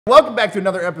Welcome back to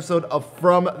another episode of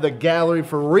From the Gallery.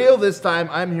 For real this time,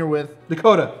 I'm here with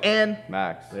Dakota and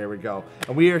Max. There we go.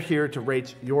 And we are here to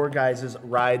rate your guys'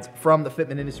 rides from the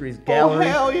Fitment Industries Gallery. Oh,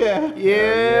 hell yeah.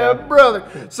 Yeah, brother.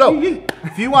 So,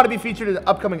 if you want to be featured in an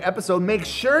upcoming episode, make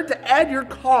sure to add your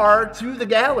car to the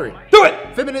gallery. Do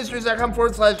it!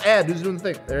 FitmentIndustries.com/add. Who's doing the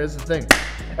thing? There is the thing.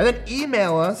 And then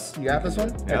email us. You got this one?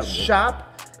 Yep. It's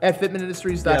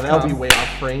shop@fitmentindustries.com. Yeah, that'll be way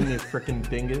off frame, you freaking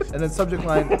dingus. And then subject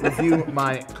line, review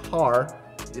my car.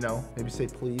 You know, maybe say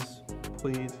please.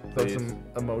 Please. Throw some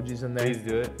emojis in there. Please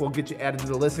do it. We'll get you added to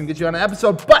the list and get you on an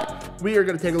episode. But we are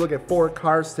going to take a look at 4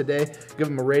 cars today. Give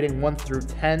them a rating 1 through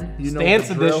 10. You know Stance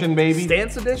the drill. edition, baby.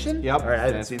 Stance edition? Yep. All right, I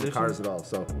haven't Stance seen the edition. cars at all.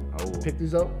 So, pick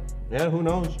these up. Yeah, who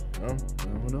knows? Well,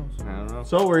 who knows? I don't know.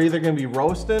 So we're either going to be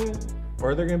roasting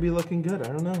or they're going to be looking good. I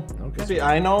don't know. Okay. See,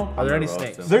 I know. Are there any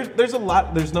snakes? There's a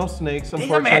lot. There's no snakes,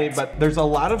 unfortunately, but there's a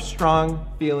lot of strong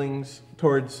feelings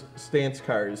towards stance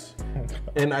cars.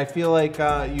 And I feel like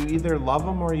you either love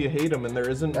them or you hate them, and there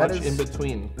isn't much in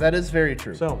between. That is very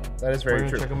true. So that is very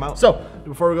true. Check them out. So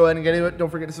before we go ahead and get into it, don't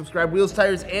forget to subscribe. Wheels,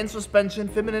 tires, and suspension.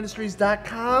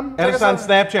 FitmentIndustries.com. Add us on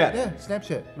Snapchat. Yeah,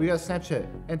 Snapchat. We got Snapchat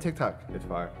and TikTok. It's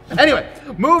fire. Anyway,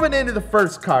 moving into the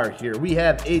first car here, we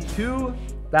have a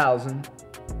 2000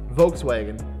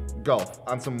 Volkswagen Golf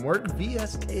on some work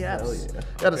VSKS. Yeah.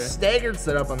 Got a staggered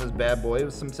setup on this bad boy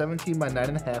with some 17 by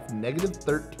 9.5 negative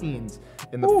 13s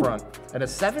in the front and a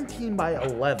 17 by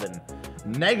 11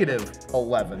 negative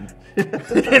 11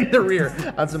 in the rear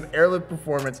on some Airlift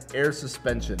Performance air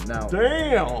suspension. Now,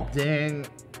 Damn. dang.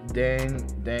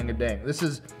 This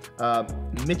is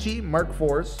Mitchie Mark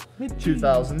IV's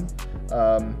 2000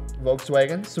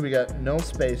 Volkswagen. So we got no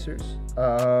spacers,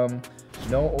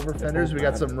 no over fenders. We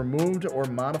got some removed or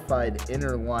modified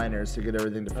inner liners to get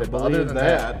everything to fit. But other than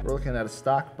that, we're looking at a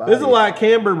stock body. There's a lot of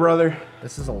camber, brother.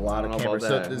 This is a lot of camber.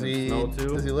 So does he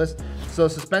list? So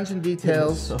suspension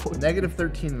details, negative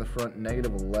 13 in the front,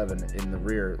 negative 11 in the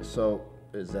rear. So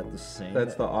is that the same?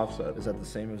 That's the offset. Is that the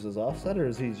same as his offset, or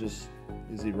is he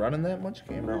running that much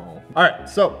camber? No. All right,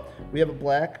 so we have a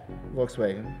black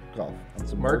Volkswagen Golf on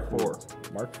some Mark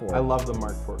IV. Mark IV. I love the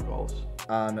Mark IV Golfs.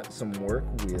 On some work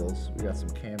wheels. We got some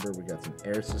camber. We got some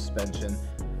air suspension.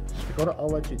 Dakota, I'll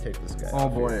let you take this guy. Oh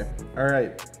boy. All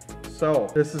right. So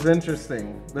this is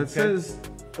interesting. This is,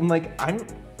 I'm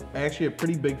actually a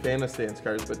pretty big fan of stance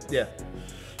cars, but yeah.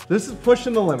 This is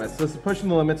pushing the limits.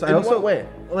 In what way?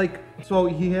 So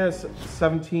he has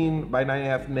 17 by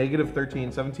 9.5, negative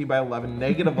 13, 17 by 11,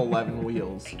 negative 11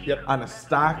 wheels on a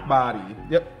stock body.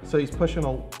 Yep. So he's pushing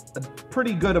a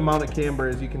pretty good amount of camber,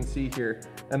 as you can see here.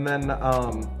 And then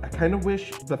I kind of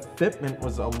wish the fitment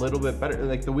was a little bit better.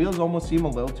 Like the wheels almost seem a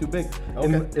little too big.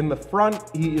 Okay. In the front,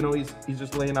 he's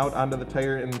just laying out onto the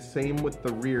tire, and same with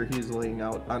the rear, he's laying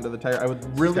out onto the tire. I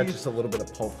would really just a little bit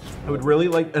of pulp. I would really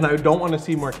like, and I don't want to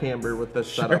see more camber with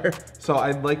this setup. So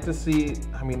I'd like to see,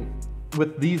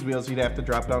 with these wheels, he'd have to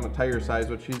drop down the tire size,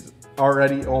 which he's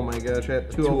already, oh my gosh, at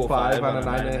 205 on a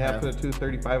 9.5 and a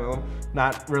 235.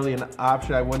 Not really an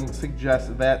option. I wouldn't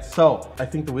suggest that. So I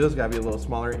think the wheels gotta be a little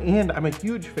smaller. And I'm a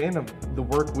huge fan of the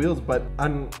work wheels, but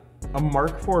on a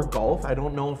Mark IV Golf, I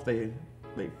don't know if they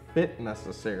fit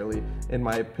necessarily, in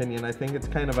my opinion. I think it's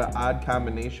kind of an odd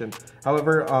combination.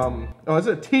 However, it's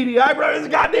a TDI, bro. It's a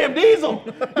goddamn diesel.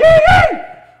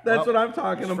 Yeah! That's what I'm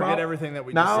talking about. Forget everything that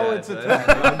we now just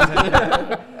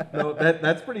said. No,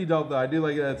 that's pretty dope though. I do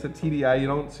like that it's a TDI. You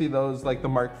don't see those like the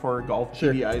Mark IV Golf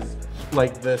TDIs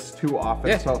like this too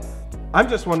often. Yeah. So I'm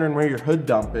just wondering where your hood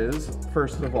dump is,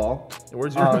 first of all.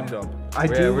 Where's your hood dump?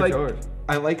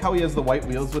 I like how he has the white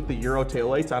wheels with the Euro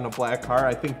taillights on a black car.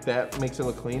 I think that makes it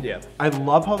look clean. Yeah. I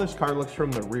love how this car looks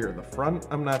from the rear. The front,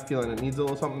 I'm not feeling it. Needs a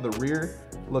little something. The rear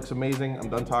looks amazing. I'm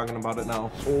done talking about it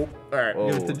now. Oh, all right.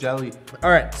 Give it to Jelly. All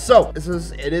right, so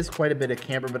it is quite a bit of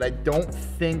camber, but I don't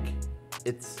think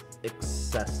it's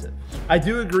excessive. I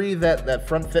do agree that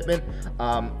front fitment,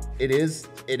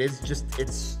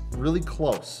 it's really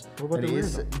close. What about the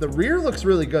rear? The rear looks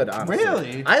really good, honestly.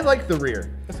 Really? I like the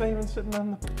rear. It's not even sitting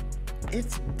on the...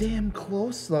 It's damn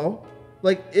close though.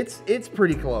 Like it's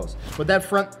pretty close. But that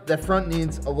front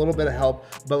needs a little bit of help.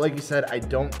 But like you said, I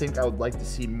don't think I would like to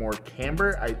see more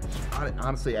camber.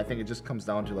 Honestly, I think it just comes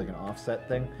down to like an offset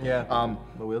thing. Yeah.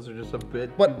 The wheels are just a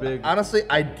bit too big. Honestly,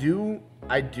 I do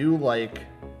like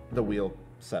the wheel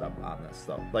setup on this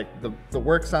though. Like the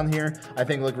works on here, I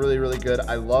think look really, really good.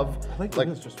 I like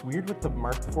it's just weird with the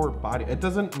Mark IV body. It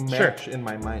doesn't match in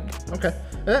my mind. Okay,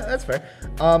 that's fair.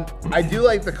 I do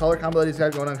like the color combo that he's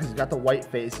got going on because he's got the white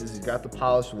faces, he's got the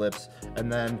polished lips,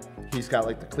 and then he's got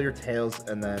like the clear tails,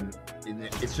 and then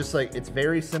it's just like, it's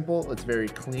very simple, it's very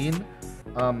clean.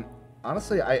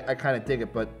 honestly, I kind of dig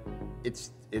it, but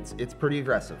it's pretty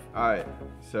aggressive. All right,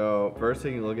 so first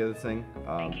taking a look at this thing,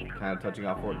 kind of touching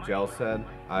off what Jel said.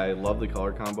 I love the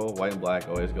color combo. White and black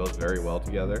always goes very well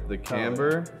together. The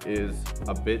camber is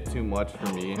a bit too much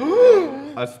for me,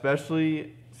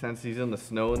 especially since he's in the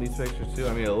snow in these pictures too.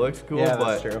 I mean, it looks cool,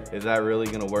 but is that really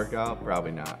gonna work out?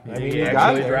 Probably not. I mean, he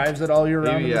actually drives it all year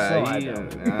round in the snow.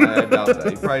 I doubt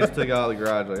that. He probably just took it out of the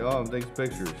garage like, oh, I'm taking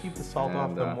pictures. Keep the salt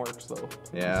off them works though.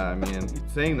 Yeah, I mean,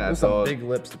 saying that, There's some big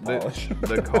lips to polish.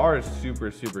 The car is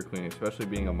super clean, especially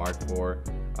being a Mark IV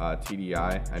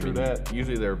TDI. I mean,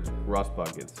 usually they're rust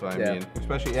buckets, so I mean,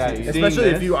 especially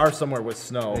if you are somewhere with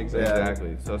snow.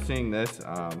 Exactly. So seeing this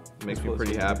makes me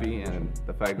pretty happy, and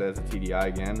the fact that it's a TDI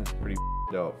again is pretty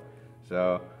dope.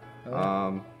 So,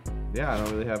 yeah, I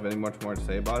don't really have any much more to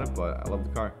say about it, but I love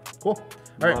the car. Cool.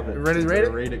 All right, ready to rate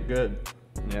it? Rate it good.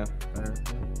 Yeah.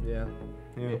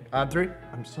 Yeah. On 3?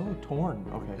 I'm so torn.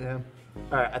 Okay. Yeah.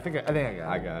 All right, I think I got it.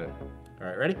 I got it. All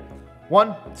right, ready?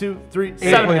 1, 2, 3,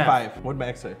 7.5. What'd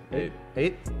Max say? 8.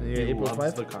 8? He 8.5.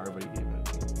 loves the car, but he gave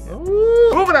it. Yeah.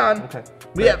 Moving on. Okay.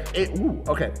 We have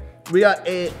okay. We got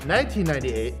a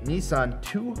 1998 Nissan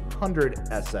 200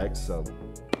 SX. So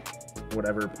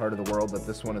whatever part of the world that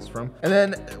this one is from. And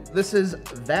then this is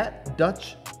That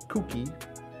Dutch Cookie.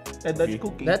 That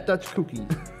Dutch Cookie.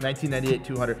 1998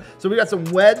 200. So we got some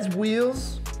Weds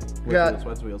wheels. We got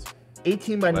Weds wheels.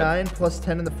 18 by 9 plus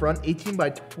 10 in the front. 18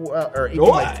 by 12 or 18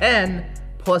 by 10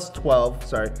 plus 12.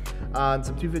 Sorry. On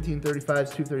some 215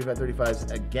 35s, 235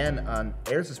 35s. Again on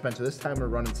air suspension. This time we're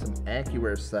running some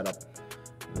AccuAir setup.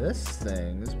 This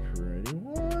thing is pretty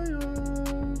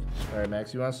wild. All right,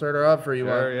 Max, you want to start her off, or you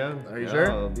want? Yeah. Are you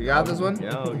sure? You got this one?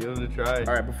 Yeah, I'll give it a try.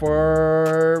 All right,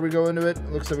 before we go into it,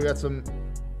 looks like we got some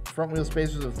front wheel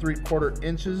spacers of 3/4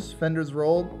 inches, fenders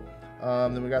rolled.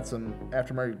 Then we got some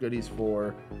aftermarket goodies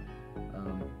for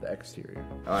the exterior.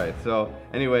 All right, so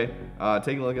anyway,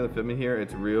 taking a look at the fitment here,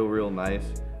 it's real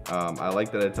nice. I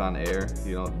like that it's on air.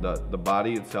 You know, the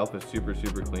body itself is super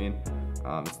clean.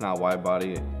 It's not wide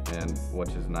body, and which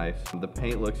is nice. The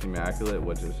paint looks immaculate,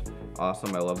 which is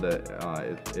awesome. I love that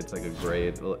it's like a gray.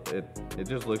 It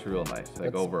just looks real nice.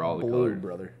 Like overall, the blue, color.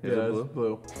 Brother. Is it blue?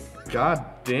 Blue. God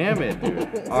damn it,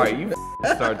 dude! All right, you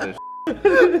start this.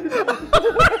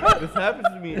 This happens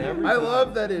to me every time. I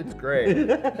love that it's gray.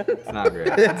 It's not great.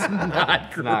 It's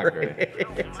not gray. Not great.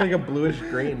 It's like a bluish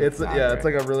green. It's it's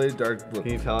like a really dark blue.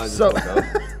 Can you tell I just so, woke up?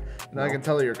 Now I can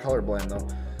tell you're colorblind though.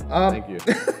 Thank you.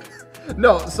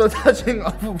 No, so touching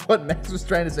off of what Max was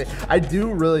trying to say, I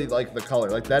do really like the color.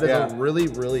 Like that is a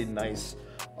really nice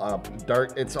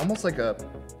dark. It's almost like a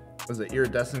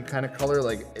iridescent kind of color.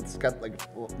 Like it's got like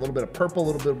a little bit of purple, a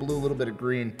little bit of blue, a little bit of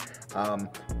green.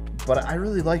 But I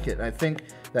really like it. I think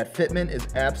that fitment is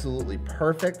absolutely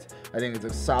perfect. I think it's a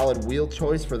solid wheel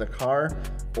choice for the car.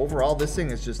 Overall, this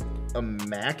thing is just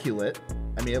immaculate.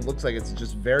 I mean, it looks like it's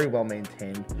just very well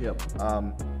maintained. Yep.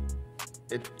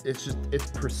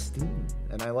 It's pristine,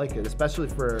 and I like it, especially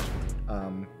for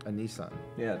a Nissan.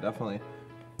 Yeah, definitely.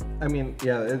 I mean,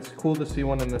 yeah, it's cool to see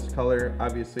one in this color.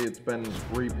 Obviously, it's been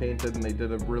repainted, and they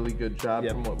did a really good job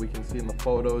from what we can see in the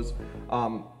photos.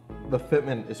 The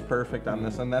fitment is perfect on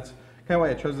this, and that's kind of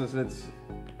why I chose this. It's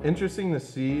interesting to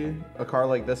see a car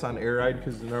like this on air ride,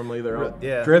 because normally they're out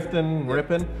drifting,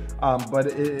 ripping, but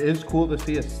it is cool to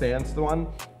see a stance one.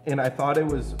 And I thought it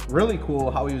was really cool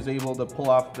how he was able to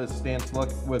pull off this stance look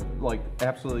with like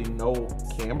absolutely no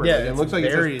camber. Yeah, like, it looks like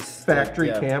very it's just factory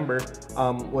camber,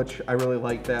 which I really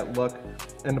like that look.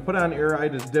 And to put it on air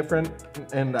ride is different,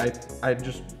 and I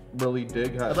just really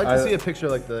dig. I'd like to see a picture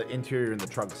like the interior and the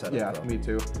trunk setup. Yeah, though. me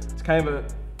too. It's kind of a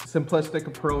simplistic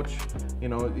approach. You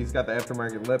know, he's got the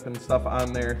aftermarket lip and stuff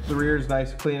on there. The rear is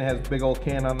nice, clean. It has big old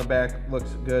can on the back.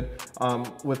 Looks good.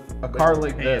 With a car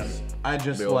like this, I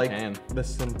just like the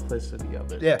simplicity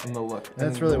of it. Yeah, and the look.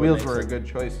 That's and really the wheels were a good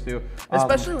choice too.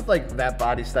 Especially with like that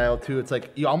body style too. It's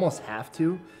like you almost have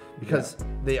to, because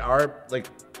they are like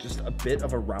just a bit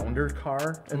of a rounder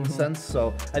car in a sense.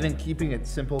 So I think keeping it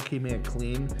simple, keeping it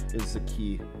clean is the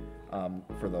key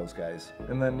for those guys.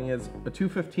 And then he has a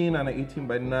 215 on an 18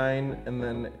 by 9, and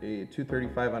then a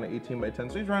 235 on an 18 by 10.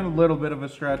 So he's running a little bit of a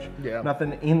stretch. Yeah.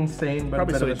 Nothing insane, but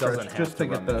probably a bit so of a stretch just to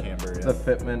get the camber, the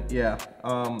fitment. Yeah.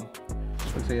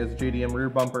 Let's see, he has JDM rear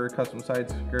bumper, custom side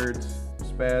skirts,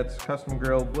 spats, custom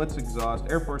grille, blitz exhaust,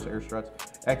 Air Force air struts,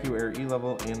 AccuAir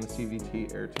E-level, and the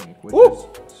CVT air tank, which is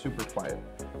super quiet.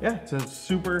 Yeah, it's a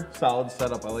super solid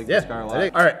setup. I like this car a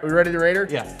lot. All right, we ready to rate her?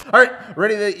 Yeah. All right,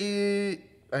 ready to eat.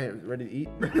 Ready to eat?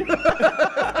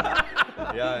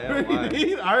 Yeah,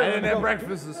 All right, I didn't have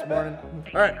breakfast this morning.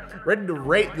 All right, ready to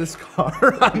rate this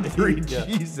car on 3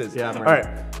 cheeses. Yeah, I'm All ready.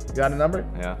 right, you got a number?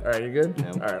 Yeah. All right, you good?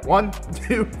 Yeah. All right, 1,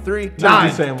 2, 3, Turkey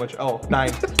 9. sandwich. Oh, 9.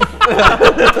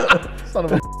 Son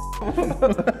of a.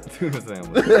 Tuna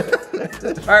sandwich.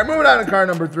 All right, moving on to car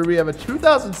number 3. We have a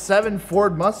 2007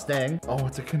 Ford Mustang. Oh,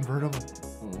 it's a convertible.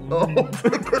 Oh, it's a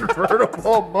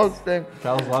convertible Mustang.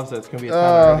 Charles loves it. It's gonna be a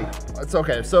ton already. It's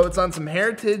okay. So it's on some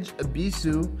Heritage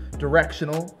Ibisu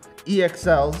directional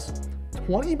EXLs,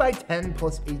 20 by 10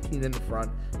 plus 18 in the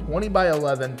front, 20 by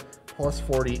 11 plus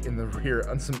 40 in the rear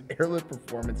on some airlift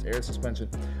performance air suspension.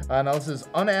 Now this is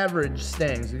unaverage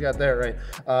stangs. You got that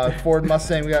right. Ford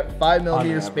Mustang. We got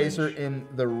 5mm spacer in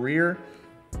the rear.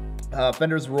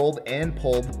 Fenders rolled and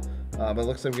pulled. But it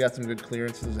looks like we got some good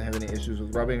clearance. It doesn't have any issues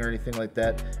with rubbing or anything like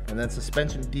that. And then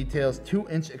suspension details,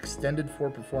 2-inch extended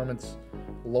Ford Performance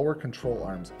lower control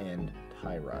arms and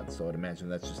tie rod. So I'd imagine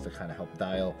that's just to kind of help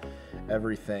dial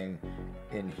everything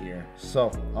in here.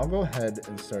 So I'll go ahead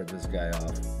and start this guy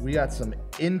off. We got some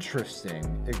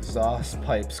interesting exhaust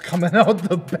pipes coming out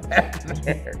the back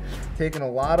there. Taking a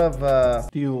lot of...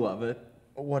 Do you love it?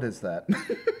 What is that?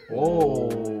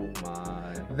 Oh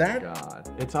my God.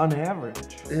 It's on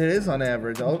average. It is on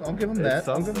average. I'll give him that.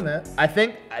 I'll give him that. I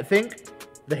think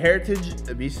the Heritage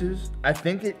Ibisus, I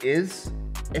think it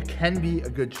can be a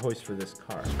good choice for this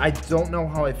car. I don't know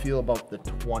how I feel about the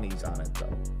 20s on it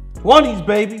though. 20s,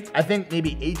 baby. I think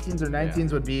maybe 18s or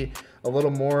 19s would be a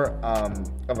little more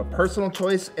of a personal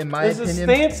choice in my opinion. This is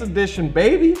Stance Edition,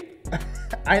 baby.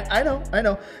 I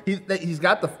know. He's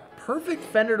got the perfect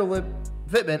fender to lip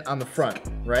fitment on the front,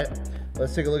 right?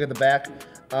 Let's take a look at the back.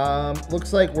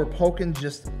 Looks like we're poking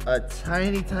just a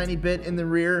tiny bit in the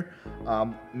rear.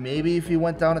 Maybe if you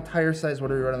went down a tire size,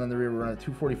 what are we running on the rear? We're running a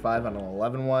 245 on an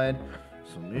 11 wide.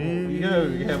 So maybe You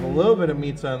have a little bit of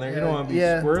meats on there. You don't want to be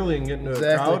squirrely and get into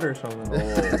a crowd or something.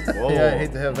 Whoa. Yeah, I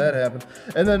hate to have that happen.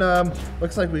 And then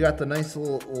looks like we got the nice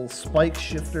little spike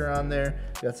shifter on there.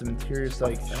 Got some interior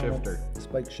stuff.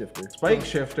 Spike shifter. Spike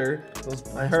shifter.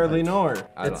 Those I hardly know her.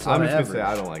 I'm just gonna say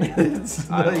I don't like it.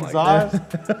 The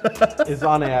exhaust is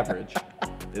on average.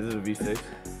 Is it a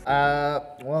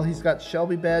V6? Well, he's got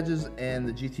Shelby badges and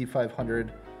the GT500.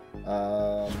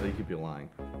 So you could be lying.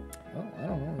 Well, I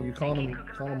don't know. You calling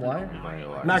him liar?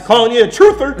 I'm not calling you a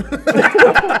truther.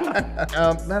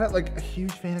 Not like a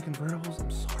huge fan of convertibles.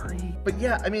 I'm sorry, but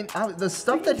yeah, I mean, the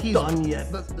stuff that he's done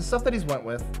yet. The stuff that he's went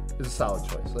with is a solid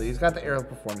choice. Like he's got the aero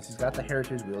performance. He's got the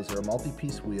Heritage wheels. They're a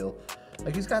multi-piece wheel.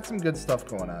 Like he's got some good stuff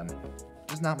going on.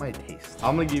 Just not my taste.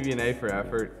 I'm gonna give you an A for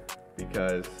effort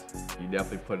because you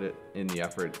definitely put it in the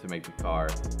effort to make the car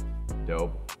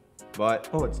dope. But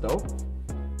Oh, it's dope?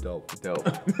 dope.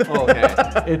 Oh, okay.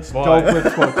 It's dope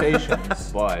with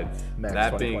quotations. But Max that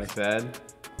 20 being points. said,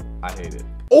 I hate it.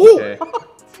 Oh! Okay?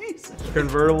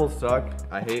 Convertibles suck.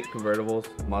 I hate convertibles.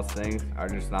 Mustangs are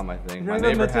just not my thing. My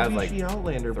neighbor has like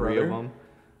Outlander, 3 of them.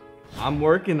 I'm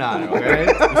working on it, okay?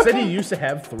 You said he used to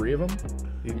have 3 of them?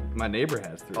 My neighbor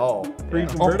has 3. Oh. 3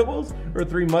 convertibles or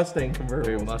 3 Mustang convertibles?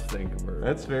 3 Mustang convertibles.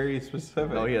 That's very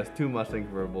specific. No, he has 2 Mustang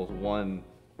convertibles, 1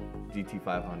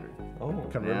 GT500. Oh,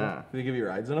 Convertible? Yeah. Did they give you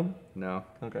rides in them? No.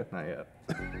 Okay. Not yet.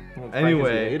 Well, it's Anyway. fine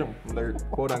 'cause you hate 'em. They're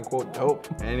quote unquote dope.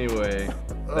 Anyway,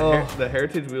 the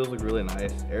Heritage wheels look really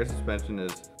nice. Air suspension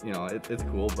is, it's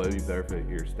cool, but it'd be better if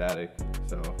you're static.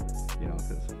 So,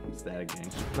 because static gang.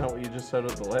 Not what you just said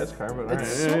with the last car, but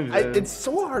It's, alright. it's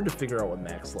so hard to figure out what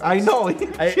Max likes. I know.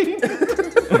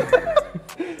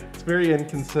 It's very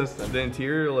inconsistent. The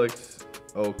interior looks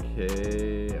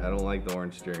okay. I don't like the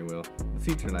orange steering wheel. The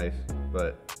seats are nice,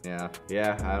 but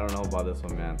yeah, I don't know about this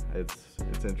one, man.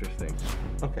 It's interesting.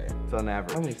 Okay. It's on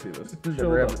average. Let me see this.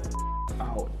 Never Show the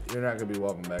out. You're not gonna be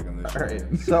welcome back in this show. All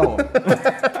right. So,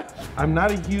 I'm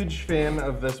not a huge fan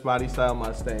of this body style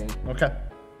Mustang. Okay.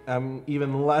 I'm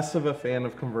even less of a fan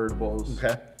of convertibles.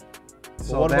 Okay.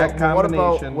 So what that about, what about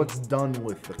combination. what's done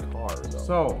with the car, though?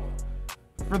 So,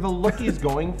 for the look he's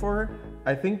going for,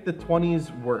 I think the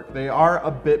 20s work. They are a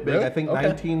bit big. Really? I think Okay.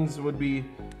 19s would be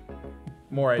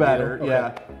More better. ideal.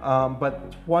 Yeah.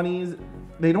 But 20s,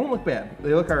 they don't look bad.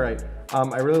 They look all right.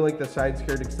 I really like the side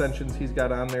skirt extensions he's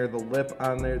got on there, the lip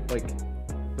on there, like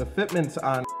the fitment's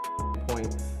on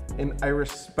point. And I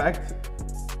respect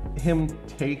him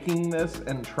taking this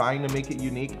and trying to make it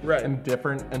unique and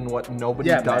different and what nobody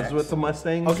does Max. with the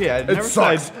Mustangs. Okay, I It never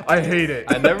sucks. said I hate it.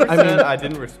 I never said I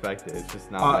didn't respect it. It's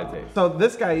just not my taste. So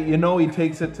this guy, he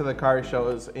takes it to the car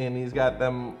shows and he's got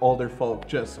them older folk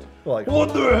just Like,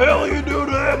 What the hell you do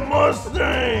to that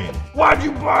Mustang? Why'd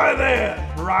you buy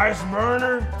that? Rice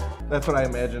burner? That's what I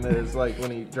imagine it is like when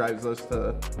he drives those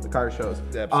to the car shows.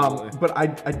 Absolutely. But I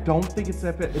don't think it's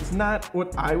that bad. It's not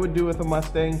what I would do with a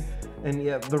Mustang. And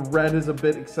yeah, the red is a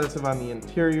bit excessive on the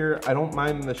interior. I don't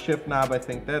mind the shift knob. I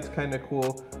think that's kind of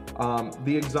cool.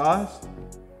 The exhaust,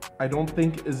 I don't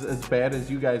think is as bad as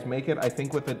you guys make it. I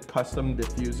think with a custom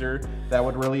diffuser, that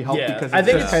would really help because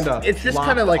it's just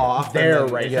kind of like there,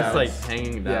 right? It's just like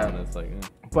hanging down. It's like.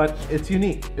 But it's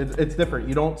unique. It's different.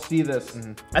 You don't see this.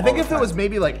 I think if it was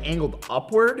maybe like angled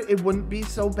upward, it wouldn't be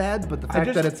so bad. But the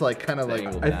fact that it's like kind of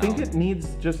like, I think it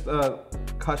needs just a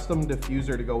custom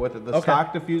diffuser to go with it. The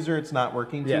stock diffuser, it's not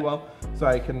working too well, so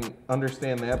I can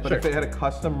understand that. But if it had a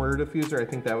custom rear diffuser, I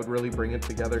think that would really bring it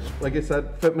together. Like I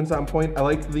said, fitment's on point. I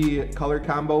like the color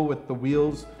combo with the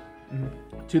wheels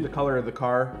to the color of the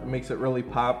car. It makes it really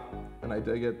pop, and I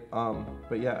dig it.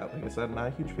 But yeah, like I said, not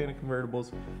a huge fan of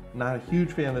convertibles, not a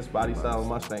huge fan of this body style of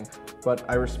Mustang, but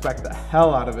I respect the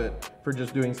hell out of it for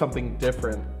just doing something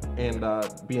different and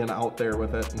being out there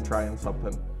with it and trying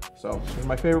something. So, is it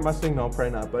my favorite Mustang? No,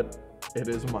 probably not, but it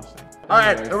is a Mustang. All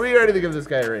right, are we ready to give this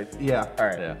guy a rate? Yeah. All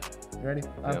right. Yeah. You ready?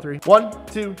 On 3. 1,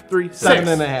 2, 3, 6.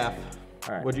 7.5.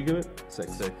 All right. What'd you give it?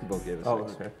 6. We both gave it 6. Oh,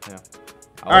 okay. Yeah.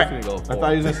 All right. Gonna go I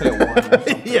thought you were gonna say a 1 or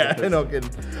something. Yeah, no kidding.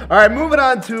 All right, moving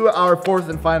on to our fourth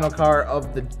and final car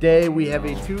of the day. We have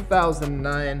a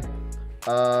 2009.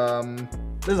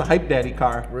 This is a Hype Daddy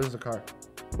car. Where's the car?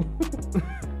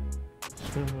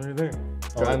 Right there.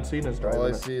 John Cena's driving All I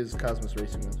it. see is Cosmos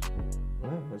Racing Wheels.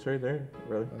 Oh, that's right there.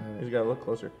 Really? You just gotta look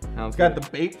closer. Sounds It's got good. the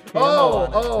bait camo on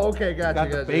it. Okay, gotcha.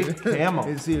 Got the bait camo.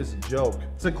 You see, it's a joke.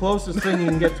 It's the closest thing you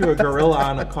can get to a gorilla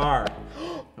on a car.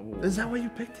 Is that why you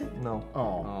picked it? No.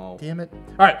 Oh, damn it.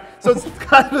 All right, so it's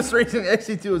Cosmos Racing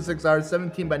XC206R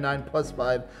 17x9 plus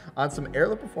 5 on some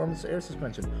Airlift Performance air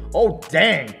suspension. Oh,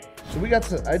 dang. So we got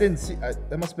some, I didn't see,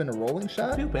 that must have been a rolling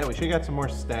shot? Too bad. We should have got some more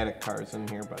static cars in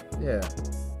here, but Yeah.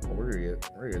 Oh, we're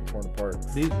gonna get torn apart.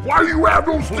 these. Why do you have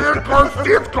those stand cars?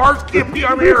 Stand cars can't be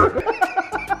on here.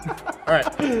 All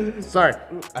right, sorry.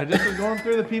 I just was going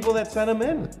through the people that sent them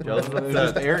in. Joseph It was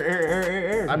just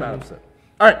air. I'm not upset.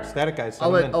 All right, Static guys.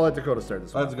 I'll Send them in. let Dakota start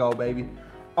this one. Let's go, baby.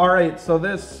 All right, so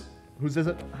this. Whose is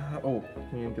it? Oh,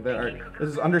 we didn't do that. All right, this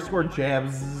is underscore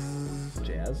jabs.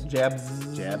 Jazz?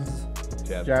 Jabs. Jabs?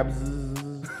 Jabs.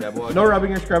 No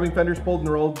rubbing or scrubbing. Fenders pulled and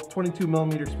rolled.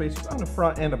 22mm spacers on the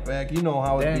front and the back. You know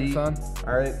how it Dang, be. son.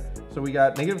 All right, so we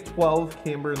got -12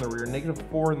 camber in the rear,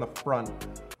 -4 in the front.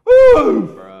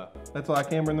 Woo! That's a lot of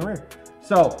camber in the rear.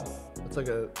 So It's like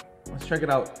a let's check it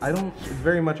out. It's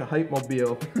very much a hype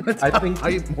mobile. I think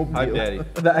hype mobile. Hype Daddy.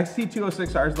 the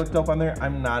XT206Rs looked up on there.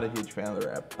 I'm not a huge fan of the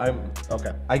wrap.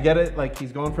 Okay. I get it. Like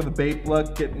he's going for the bait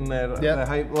look, getting that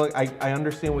hype look. I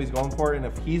understand what he's going for, and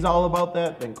if he's all about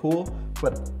that, then cool.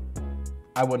 But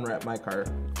I wouldn't wrap my car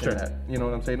in that. You know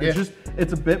what I'm saying? Yeah.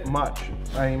 It's a bit much.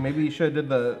 I mean, maybe you should have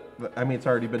did I mean, it's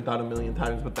already been done a million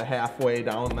times, but the halfway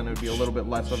down, then it would be a little bit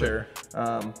less of it.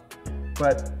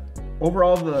 But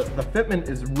overall, the fitment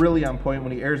is really on point.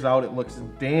 When he airs out, it looks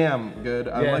damn good.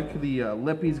 I like the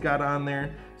lip he's got on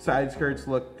there. Side skirts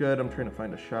look good. I'm trying to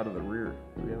find a shot of the rear.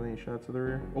 Do we have any shots of the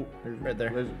rear? Oh, there's right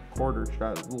there. There's a quarter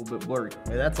shot. It's a little bit blurry.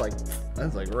 Hey, that's like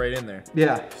right in there.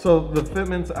 Yeah, so the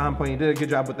fitment's on point. He did a good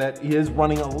job with that. He is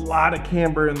running a lot of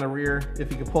camber in the rear. If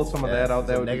he could pull some of that out,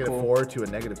 that would be cool. -4 to a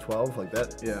 -12 like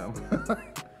that. Yeah.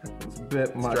 It's a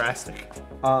bit much. Drastic.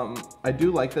 I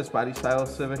do like this body style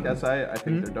Civic Si. I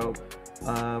think they're dope.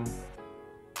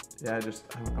 Yeah,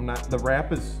 I'm not. The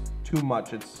wrap is too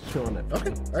much. It's killing it.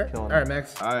 Okay. All right,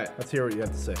 Max. All right. Let's hear what you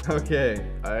have to say. Okay,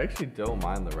 I actually don't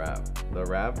mind the wrap. The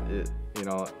wrap,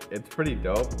 it's pretty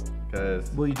dope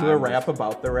because. Will you do a rap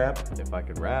about the wrap? If I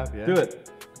could rap, yeah. Do it.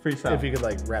 Freestyle. If you could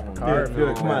like wrap a do car. it. Do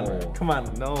it. Come on. No. Come on.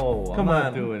 No, Come I'm on.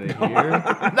 not doing it here.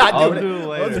 I'll do it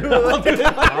later.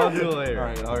 I'll do it later. All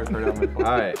right. I'll record it on my phone.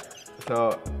 All right.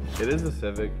 So it is a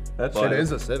Civic. That's but It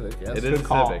is a Civic. Yes. It is Good a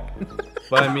call. Civic.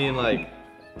 But I mean, like,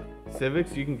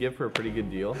 Civics you can get for a pretty good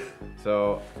deal.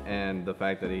 So, and the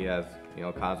fact that he has,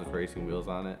 Cosmos Racing wheels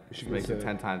on it, just makes it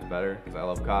 10 times better because I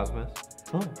love Cosmos.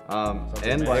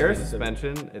 And like air Civic.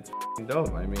 suspension, it's f***ing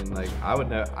dope. I mean, like, I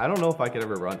don't know if I could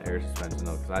ever run air suspension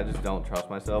though, because I just don't trust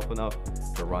myself enough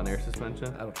to run air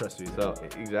suspension. I don't trust you. So,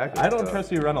 exactly. I don't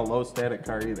trust you to run a low static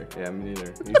car either. Yeah, me neither.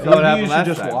 You Maybe saw what you happened should last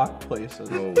just time. walk places.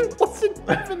 Oh. It wasn't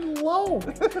even low.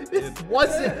 It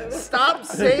wasn't. Stop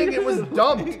saying it was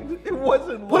dumped. It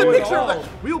wasn't Put a low at picture of all. that.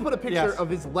 We will put a picture Yes. of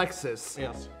his Lexus.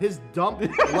 Yes. His dumped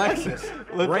Lexus.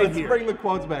 Let's here. bring the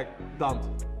quotes back.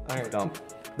 Dumped. All right. Dump.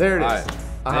 There it is.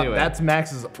 All right. Anyway. That's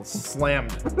Max's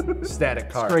slammed static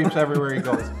car. Scrapes everywhere he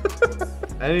goes.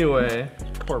 Anyway,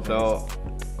 Poor so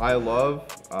I love.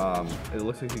 It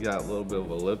looks like you got a little bit of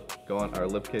a lip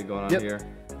kit going on here.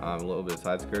 A little bit of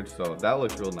side skirts, so that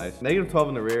looks real nice. -12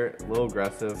 in the rear, a little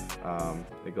aggressive.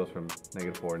 It goes from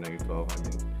 -4 to -12. I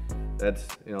mean, that's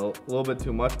a little bit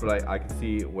too much, but I can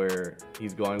see where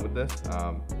he's going with this.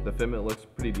 The fitment looks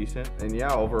pretty decent, and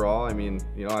yeah, overall, I mean,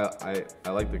 I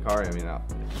like the car. I mean,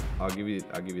 I'll give you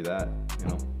that.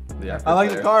 I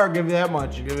like the car. I'll give you that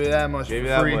much. Give you that much. Give you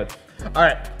for free. that much. All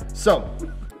right, so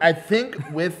I think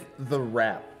with the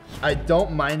wrap, I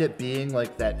don't mind it being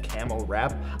like that camo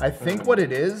wrap. I think what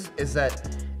it is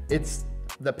that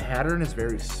the pattern is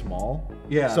very small.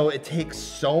 Yeah. So it takes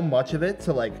so much of it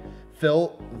to like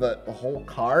fill the whole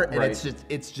car, and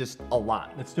it's just a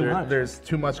lot. It's too much. There's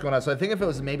too much going on. So I think if it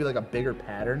was maybe like a bigger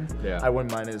pattern, I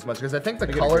wouldn't mind it as much, because I think the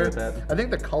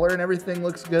color and everything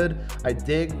looks good. I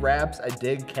dig wraps. I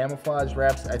dig camouflage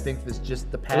wraps. I think this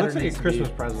just the pattern. It looks like a Christmas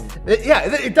present. It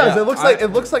does. Yeah,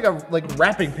 it looks like a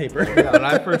wrapping paper. When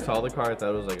I first saw the car, I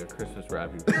thought it was like a Christmas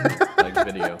wrapping like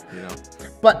video,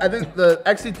 But I think the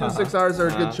XC26Rs are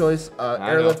a good choice.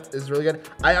 Airlift is really good.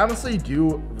 I honestly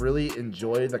do really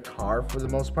enjoy the car for the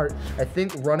most part. I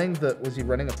think was he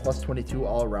running a +22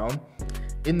 all around?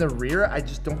 In the rear, I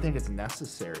just don't think it's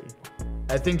necessary.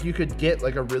 I think you could get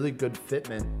like a really good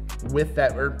fitment with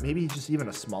that, or maybe just even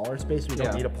a smaller space. We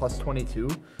don't need a +22,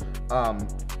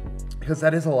 because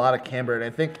that is a lot of camber. And I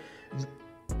think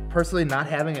personally, not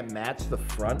having it match the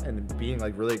front and being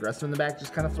like really aggressive in the back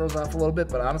just kind of throws off a little bit.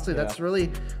 But honestly, that's really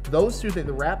those two things,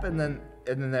 the wrap and then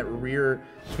that rear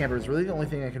camber, is really the only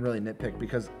thing I can really nitpick,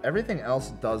 because everything else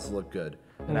does look good,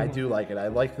 and I do like it. I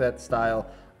like that style.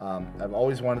 I've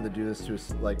always wanted to do this to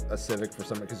a Civic for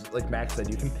something, because like Max said,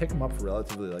 you can pick them up for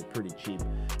relatively pretty cheap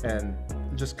and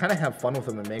just kind of have fun with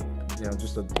them and make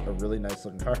just a really nice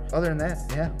looking car. Other than that,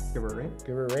 Give her a rate.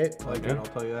 give her a rate. Like it, I'll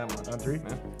tell you that much. On 3.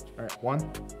 All right,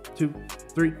 1, 2,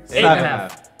 3.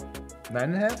 8.5.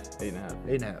 9.5. 8.5.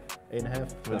 8.5.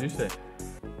 8.5. What'd you say?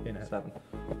 8.5. 7.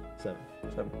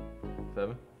 7.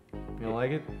 7. You don't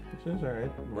like it? It's all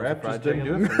right. Wrap Just just didn't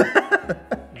do it for me.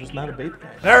 I'm just not a bait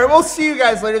guy. All right, we'll see you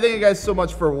guys later. Thank you guys so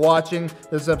much for watching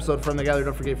this episode from the Gallery.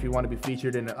 Don't forget, if you want to be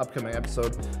featured in an upcoming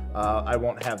episode, I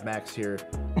won't have Max here. So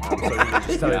you can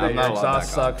just tell you that your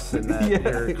exhaust sucks and that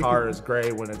your car is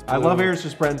gray when it's blue. I love air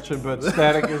suspension, but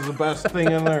static is the best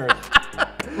thing in there.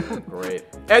 Great.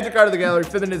 Add your car to the gallery,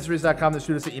 fitmentindustries.com. Then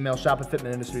shoot us an email,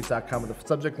 shop@fitmentindustries.com with the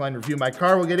subject line, review my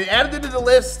car. We'll get it added into the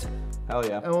list. Hell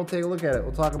yeah. And we'll take a look at it.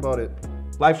 We'll talk about it.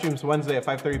 Live streams Wednesday at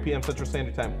 5:30 p.m. Central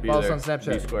Standard Time. Follow us on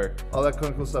Snapchat. B square. All that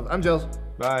cool stuff. I'm Jills.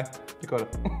 Bye. Dakota.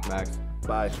 Max.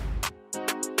 Bye.